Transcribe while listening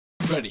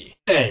Ready,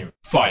 aim,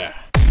 fire.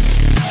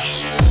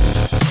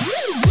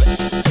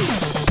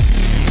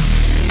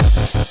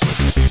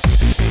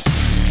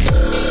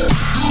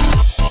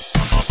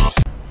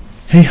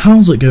 Hey,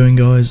 how's it going,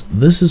 guys?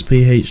 This is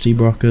PhD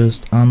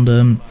Brockhurst, and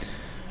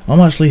I'm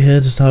actually here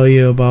to tell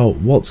you about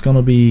what's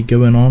gonna be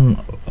going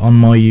on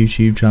my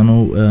YouTube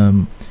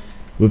channel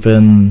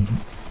within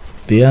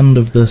the end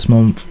of this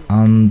month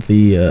and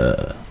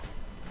the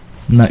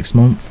next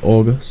month,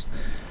 August.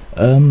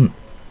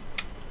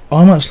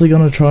 I'm actually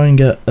gonna try and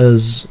get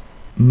as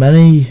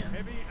many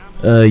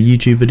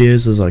YouTube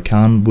videos as I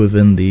can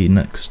within the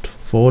next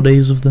 4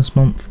 days of this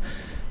month,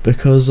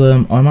 because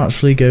I'm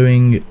actually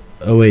going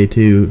away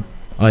to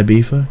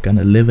Ibiza,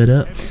 gonna live it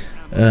up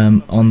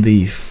on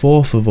the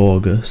 4th of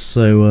August,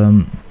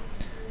 so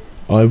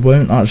I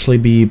won't actually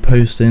be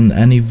posting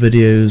any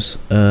videos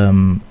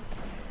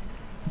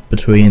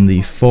between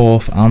the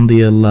 4th and the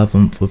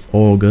 11th of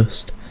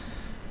August,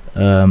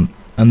 and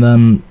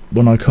then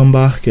when I come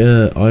back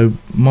I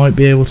might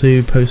be able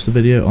to post a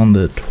video on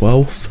the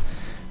 12th,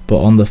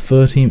 but on the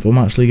 13th I'm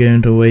actually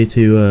going away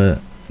to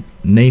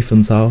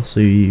Nathan's house,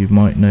 who you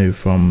might know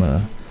from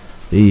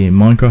the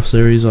Minecraft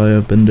series I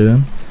have been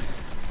doing.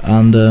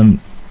 And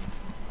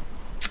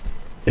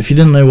if you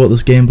didn't know what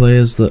this gameplay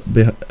is that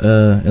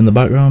in the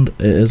background,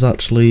 it is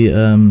actually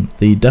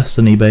the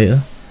Destiny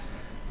beta,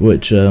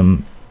 which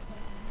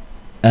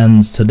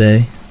ends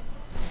today.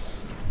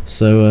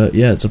 So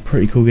yeah, it's a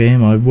pretty cool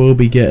game. I will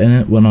be getting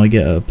it when I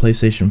get a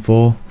PlayStation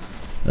 4.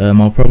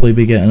 I'll probably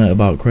be getting it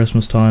about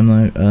Christmas time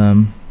though.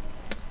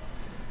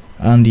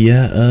 And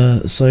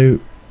yeah, so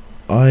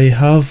I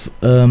have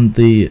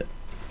the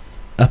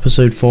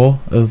episode 4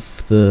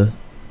 of the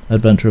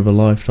Adventure of a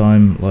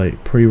Lifetime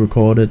like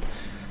pre-recorded,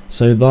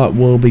 so that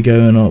will be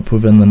going up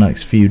within the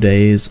next few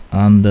days.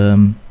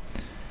 And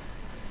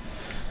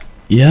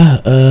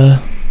yeah,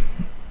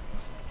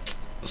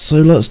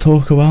 so let's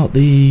talk about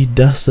the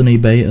Destiny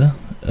beta.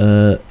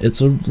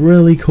 It's a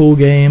really cool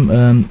game.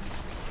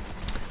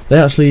 They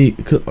actually,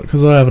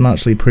 because I haven't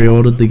actually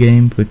pre-ordered the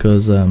game,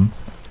 because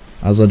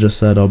as I just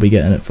said, I'll be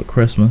getting it for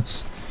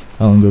Christmas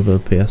along with a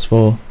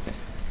PS4.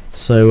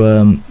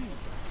 So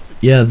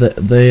yeah,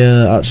 they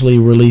actually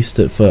released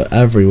it for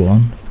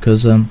everyone,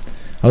 because I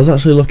was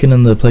actually looking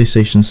in the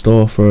PlayStation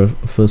Store for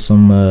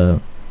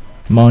some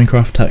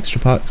Minecraft texture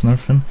packs and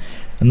everything,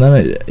 and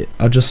then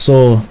I just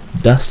saw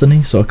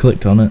Destiny, so I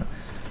clicked on it,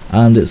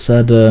 and it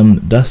said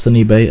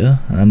Destiny beta,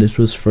 and it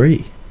was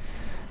free.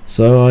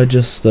 So I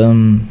just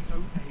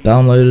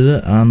downloaded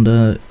it, and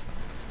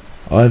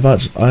I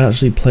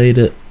actually played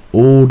it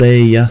all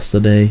day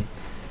yesterday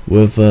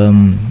with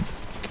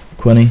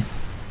Quinny.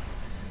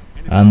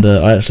 And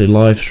I actually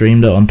live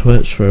streamed it on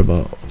Twitch for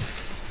about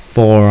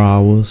 4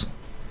 hours,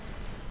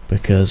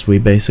 because we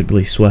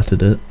basically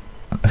sweated it.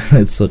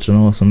 It's such an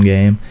awesome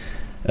game.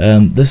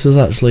 This is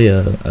actually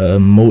a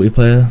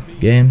multiplayer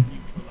game,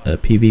 a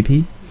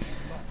PvP,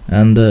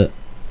 and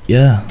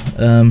yeah,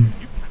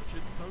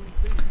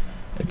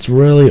 it's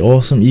really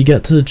awesome. You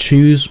get to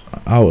choose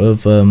out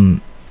of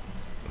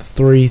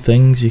 3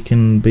 things. You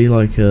can be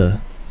like a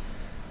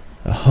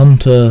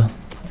hunter,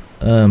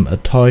 a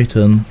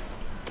titan,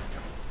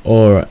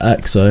 or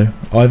Exo.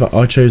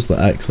 I chose the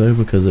Exo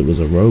because it was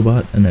a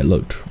robot and it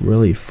looked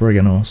really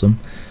friggin' awesome.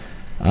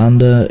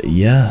 And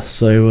yeah,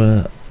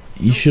 so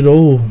you should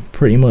all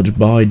pretty much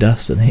buy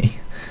Destiny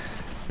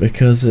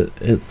because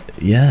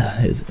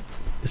it's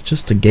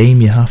just a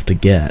game you have to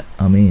get.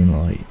 I mean,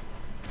 like,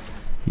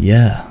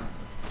 yeah.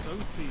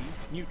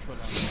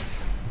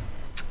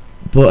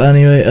 But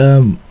anyway,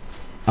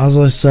 as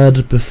I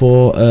said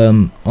before,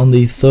 on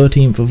the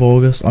 13th of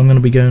August I'm going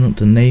to be going up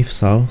to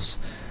Nath's house.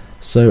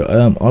 So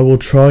I will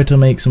try to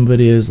make some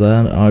videos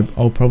there.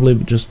 I'll probably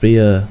just be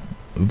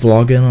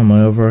vlogging on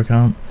my other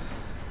account,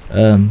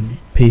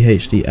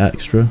 PhD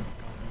Extra.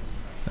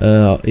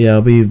 Yeah,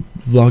 I'll be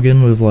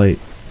vlogging with like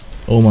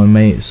all my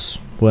mates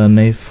where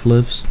Nath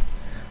lives.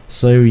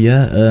 So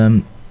yeah,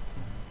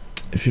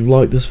 if you've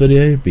liked this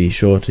video, be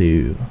sure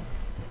to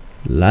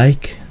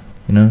like,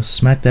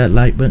 smack that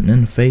like button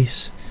in the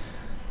face.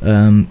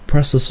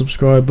 Press the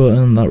subscribe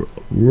button, that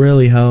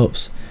really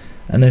helps.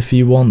 And if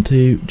you want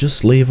to,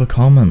 just leave a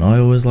comment. I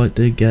always like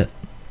to get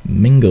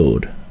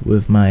mingled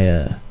with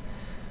my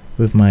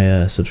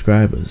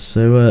subscribers.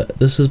 So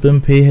this has been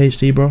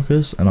PhD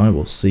Brockhurst, and I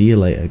will see you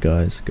later,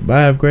 guys.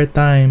 Goodbye, have a great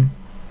time.